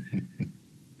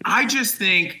 I just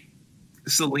think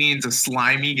Celine's a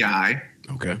slimy guy.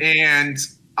 Okay. And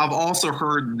I've also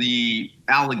heard the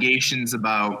allegations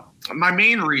about, my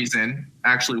main reason,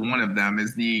 actually one of them,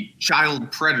 is the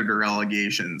child predator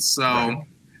allegations. So right.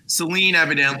 Celine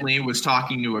evidently was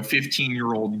talking to a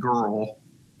 15-year-old girl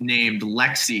named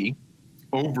Lexi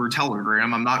over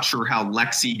Telegram. I'm not sure how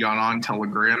Lexi got on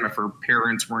Telegram, if her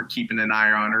parents weren't keeping an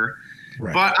eye on her.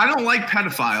 Right. But I don't like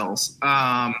pedophiles.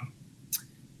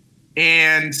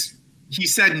 And he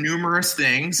said numerous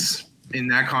things in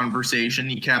that conversation.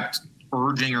 He kept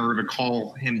urging her to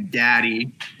call him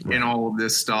daddy and all of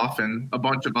this stuff and a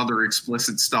bunch of other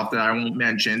explicit stuff that I won't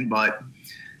mention. But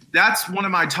that's one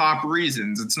of my top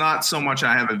reasons. It's not so much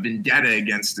I have a vendetta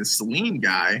against this Celine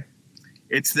guy.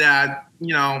 It's that,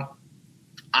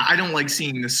 I don't like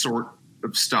seeing this sort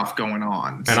of stuff going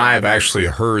on. And I have actually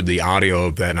heard the audio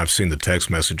of that, and I've seen the text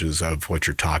messages of what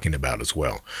you're talking about as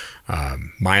well.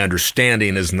 My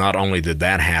understanding is not only did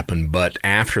that happen, but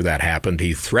after that happened,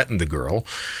 he threatened the girl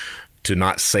to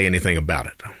not say anything about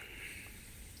it.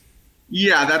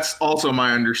 Yeah, that's also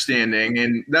my understanding,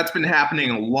 and that's been happening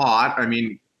a lot. I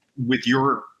mean, with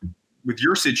your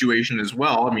situation as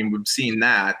well. I mean, we've seen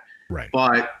that. Right.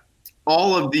 But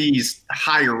all of these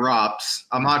higher ups,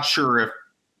 I'm not sure if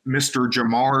Mr.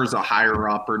 Jamar is a higher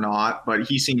up or not, but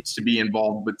he seems to be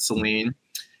involved with Celine.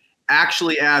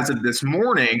 Actually, as of this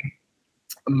morning,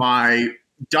 my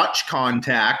Dutch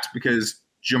contact, because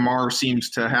Jamar seems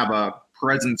to have a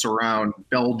presence around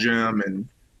Belgium and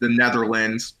the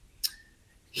Netherlands,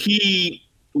 he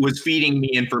was feeding me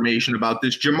information about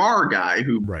this Jamar guy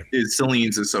who is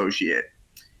Celine's associate.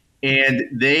 And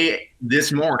they,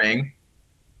 this morning,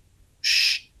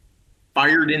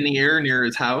 fired in the air near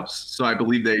his house. So I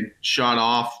believe they shot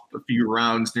off a few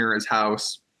rounds near his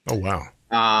house. Oh,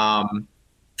 wow.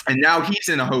 And now he's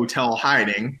in a hotel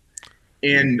hiding.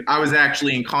 And I was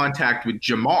actually in contact with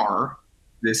Jamar,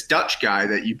 this Dutch guy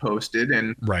that you posted.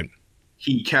 And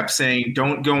he kept saying,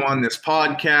 don't go on this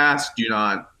podcast. Do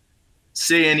not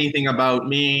say anything about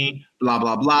me, blah,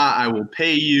 blah, blah. I will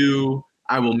pay you.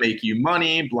 I will make you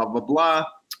money, blah, blah, blah.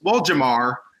 Well,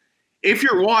 Jamar, if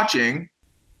you're watching,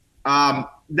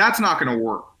 that's not going to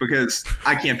work because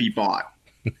I can't be bought.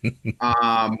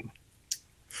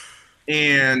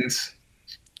 And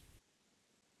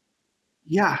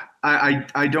yeah,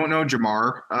 I don't know,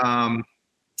 Jamar.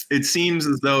 It seems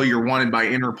as though you're wanted by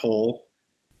Interpol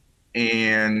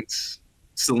and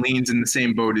Celine's in the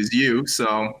same boat as you.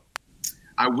 So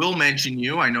I will mention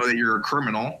you. I know that you're a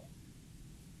criminal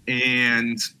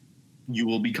and you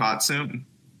will be caught soon.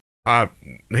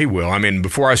 He will. I mean,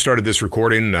 before I started this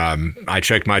recording, I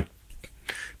checked my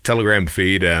Telegram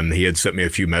feed and he had sent me a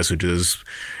few messages.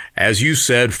 As you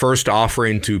said, first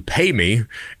offering to pay me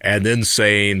and then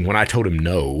saying, when I told him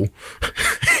no,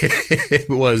 it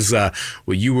was, well,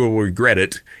 you will regret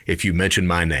it if you mention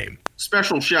my name.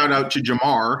 Special shout out to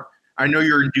Jamar. I know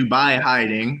you're in Dubai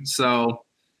hiding, so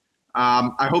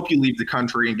I hope you leave the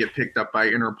country and get picked up by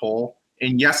Interpol.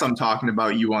 And yes, I'm talking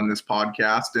about you on this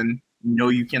podcast, and no,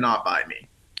 you cannot buy me.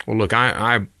 Well, look,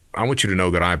 I want you to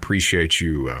know that I appreciate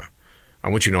you. I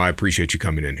want you to know I appreciate you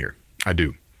coming in here. I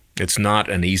do. It's not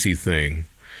an easy thing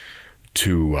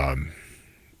to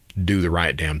do the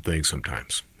right damn thing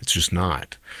sometimes. It's just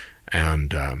not.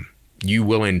 And you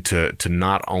willing to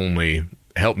not only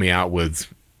help me out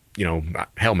with, you know,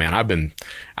 hell, man, I've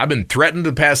been threatened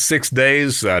the past 6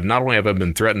 days. Not only have I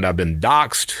been threatened, I've been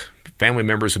doxxed. Family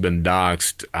members have been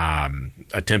doxxed.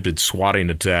 Attempted swatting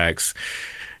attacks.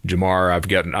 Jamar, I've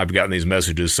gotten these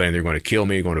messages saying they're going to kill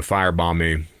me, going to firebomb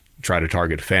me, try to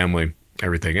target family,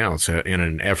 everything else, in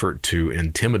an effort to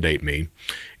intimidate me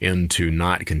into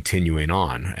not continuing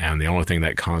on. And the only thing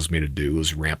that caused me to do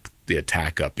was ramp the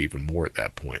attack up even more at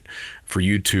that point. For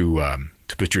you to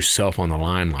put yourself on the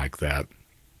line like that,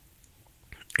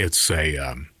 it's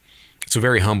a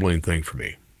very humbling thing for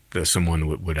me that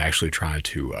someone would actually try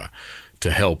to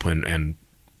help. And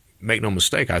make no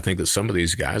mistake, I think that some of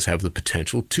these guys have the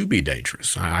potential to be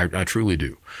dangerous. I truly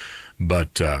do.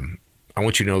 But I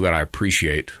want you to know that I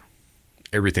appreciate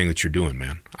everything that you're doing,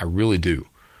 man. I really do.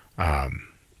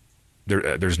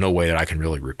 There's no way that I can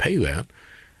really repay that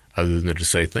other than to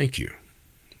say thank you.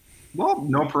 Well,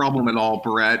 no problem at all,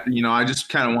 Brett. You know, I just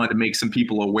kind of wanted to make some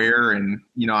people aware, and,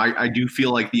 you know, I do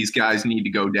feel like these guys need to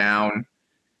go down.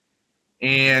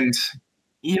 And,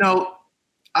 you know,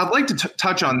 I'd like to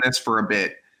touch on this for a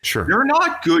bit. Sure. They're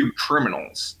not good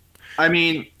criminals. I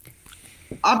mean,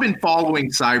 I've been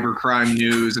following cybercrime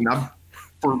news and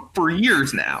for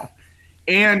years now.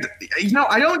 And, you know,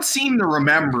 I don't seem to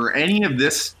remember any of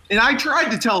this. And I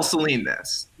tried to tell Celine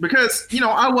this because, you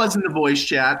know, I was in the voice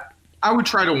chat. I would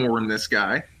try to warn this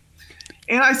guy.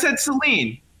 And I said,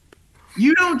 Celine,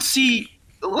 you don't see,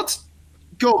 let's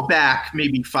go back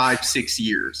maybe 5-6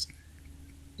 years.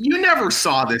 You never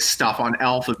saw this stuff on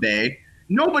Alpha Bay.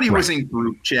 Nobody was in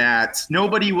group chats.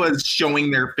 Nobody was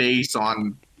showing their face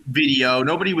on video.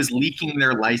 Nobody was leaking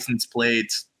their license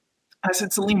plates. I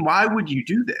said, Celine, why would you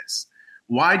do this?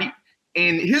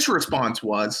 And his response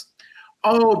was,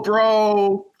 oh,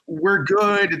 bro, we're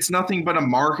good. It's nothing but a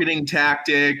marketing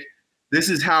tactic. This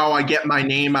is how I get my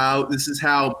name out. This is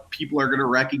how people are going to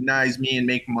recognize me and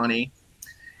make money.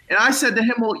 And I said to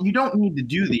him, well, you don't need to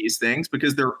do these things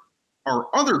because there are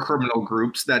other criminal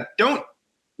groups that don't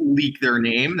leak their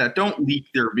name, that don't leak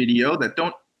their video, that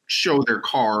don't show their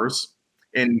cars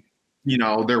and, you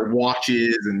know, their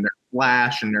watches and their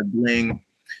flash and their bling,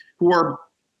 who are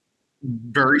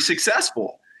very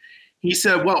successful. He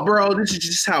said, well, bro, this is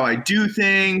just how I do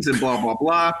things and blah, blah,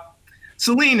 blah.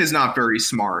 Celine is not very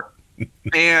smart.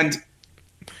 And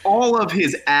all of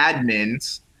his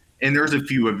admins And there's a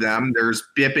few of them. There's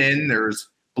Bippin, there's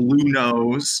Blue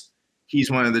Nose. He's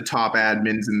one of the top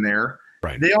admins in there.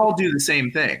 Right. They all do the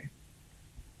same thing.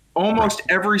 Almost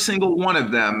every single one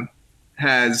of them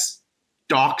has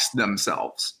doxed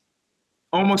themselves.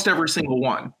 Almost every single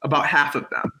one, about half of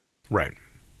them. Right.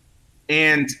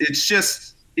 And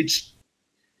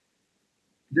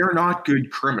they're not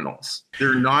good criminals.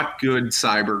 They're not good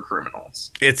cyber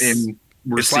criminals.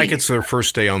 It's like it's their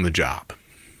first day on the job.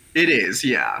 It is,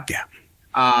 yeah. Yeah.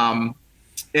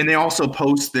 And they also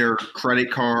post their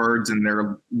credit cards and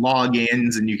their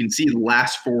logins, and you can see the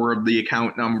last four of the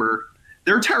account number.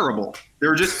 They're terrible.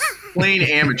 They're just plain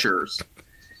amateurs.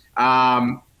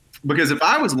 Because if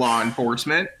I was law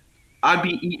enforcement, I'd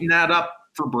be eating that up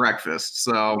for breakfast.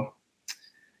 So,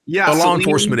 yeah. But law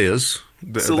enforcement is.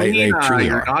 Celine, they truly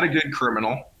you're are. not a good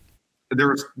criminal.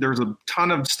 There's a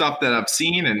ton of stuff that I've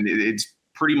seen, and it's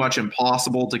pretty much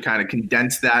impossible to kind of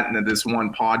condense that into this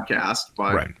one podcast.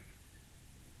 But Right.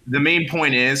 The main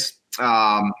point is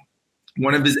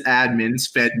one of his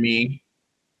admins fed me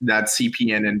that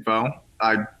CPN info.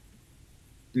 I,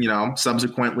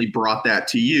 subsequently brought that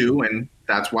to you, and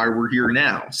that's why we're here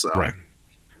now. So, Right.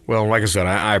 Well, like I said,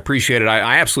 I appreciate it.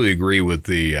 I absolutely agree with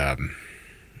the,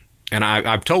 and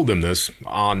I've told them this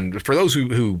for those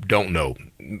who don't know,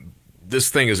 this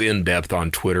thing is in depth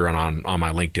on Twitter and on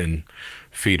my LinkedIn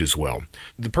feed as well.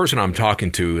 The person I'm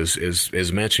talking to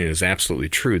is mentioning is absolutely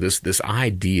true. This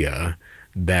idea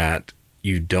that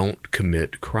you don't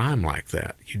commit crime like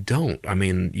that. You don't. I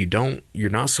mean, you're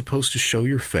not supposed to show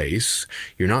your face.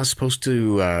 You're not supposed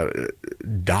to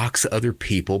dox other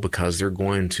people because they're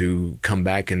going to come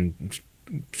back and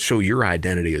show your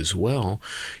identity as well.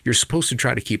 You're supposed to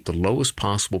try to keep the lowest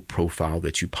possible profile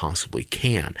that you possibly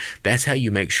can. That's how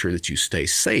you make sure that you stay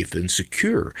safe and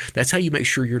secure. That's how you make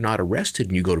sure you're not arrested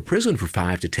and you go to prison for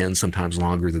 5 to 10, sometimes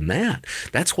longer than that.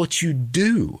 That's what you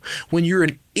do. When you're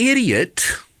an idiot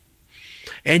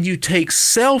and you take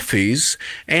selfies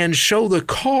and show the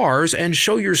cars and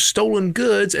show your stolen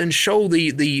goods and show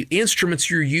the instruments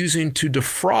you're using to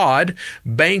defraud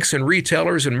banks and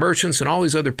retailers and merchants and all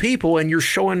these other people, and you're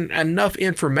showing enough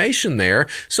information there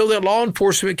so that law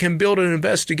enforcement can build an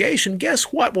investigation, guess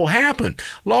what will happen?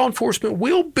 Law enforcement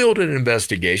will build an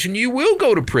investigation. You will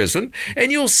go to prison,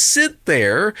 and you'll sit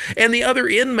there, and the other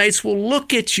inmates will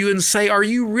look at you and say, are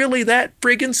you really that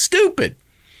friggin' stupid?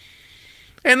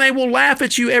 And they will laugh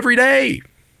at you every day.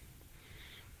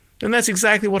 And that's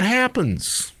exactly what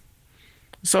happens.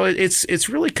 So it's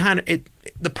really kind of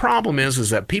the problem is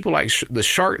that people like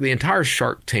the entire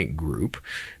Shark Tank group,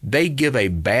 they give a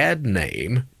bad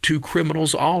name to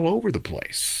criminals all over the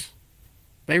place.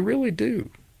 They really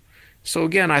do. So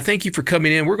again, I thank you for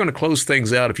coming in. We're going to close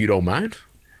things out if you don't mind.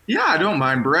 Yeah, I don't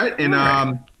mind, Brett. And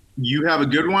right. You have a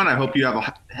good one. I hope you have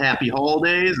a happy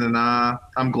holidays, and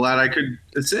I'm glad I could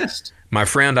assist. My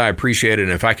friend, I appreciate it.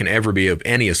 And if I can ever be of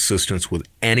any assistance with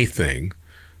anything,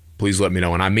 please let me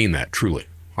know. And I mean that, truly.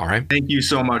 All right? Thank you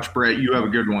so much, Brett. You have a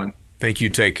good one. Thank you.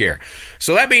 Take care.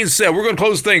 So that being said, we're going to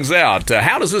close things out.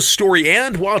 How does this story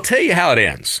end? Well, I'll tell you how it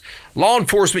ends. Law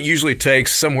enforcement usually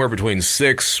takes somewhere between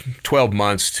 6-12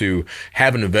 months to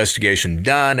have an investigation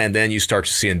done, and then you start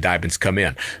to see indictments come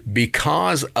in.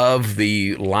 Because of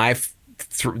the the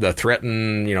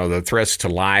threats to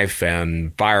life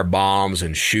and fire bombs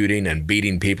and shooting and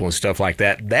beating people and stuff like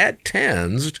that, that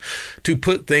tends to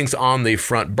put things on the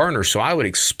front burner. So I would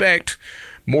expect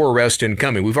more arrests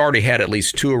incoming. We've already had at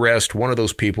least 2 arrests. One of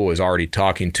those people is already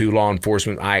talking to law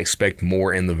enforcement. I expect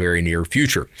more in the very near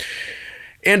future.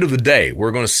 End of the day,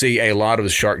 we're going to see a lot of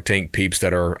the Shark Tank peeps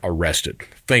that are arrested,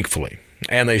 thankfully,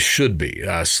 and they should be.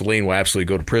 Celine will absolutely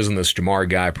go to prison. This Jamar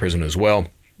guy, prison as well.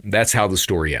 That's how the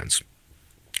story ends.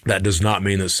 That does not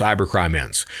mean that cybercrime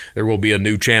ends. There will be a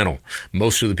new channel.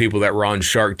 Most of the people that were on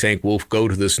Shark Tank will go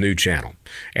to this new channel,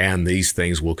 and these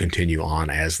things will continue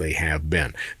on as they have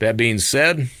been. That being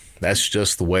said, that's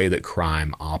just the way that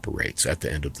crime operates at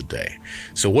the end of the day.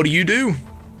 So what do?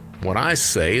 What I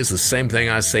say is the same thing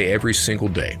I say every single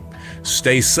day.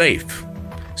 Stay safe,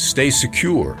 stay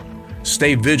secure,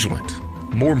 stay vigilant.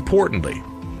 More importantly,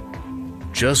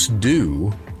 just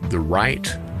do the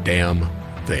right damn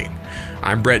thing.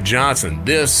 I'm Brett Johnson.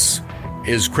 This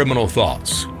is Criminal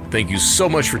Thoughts. Thank you so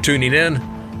much for tuning in.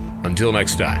 Until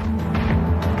next time.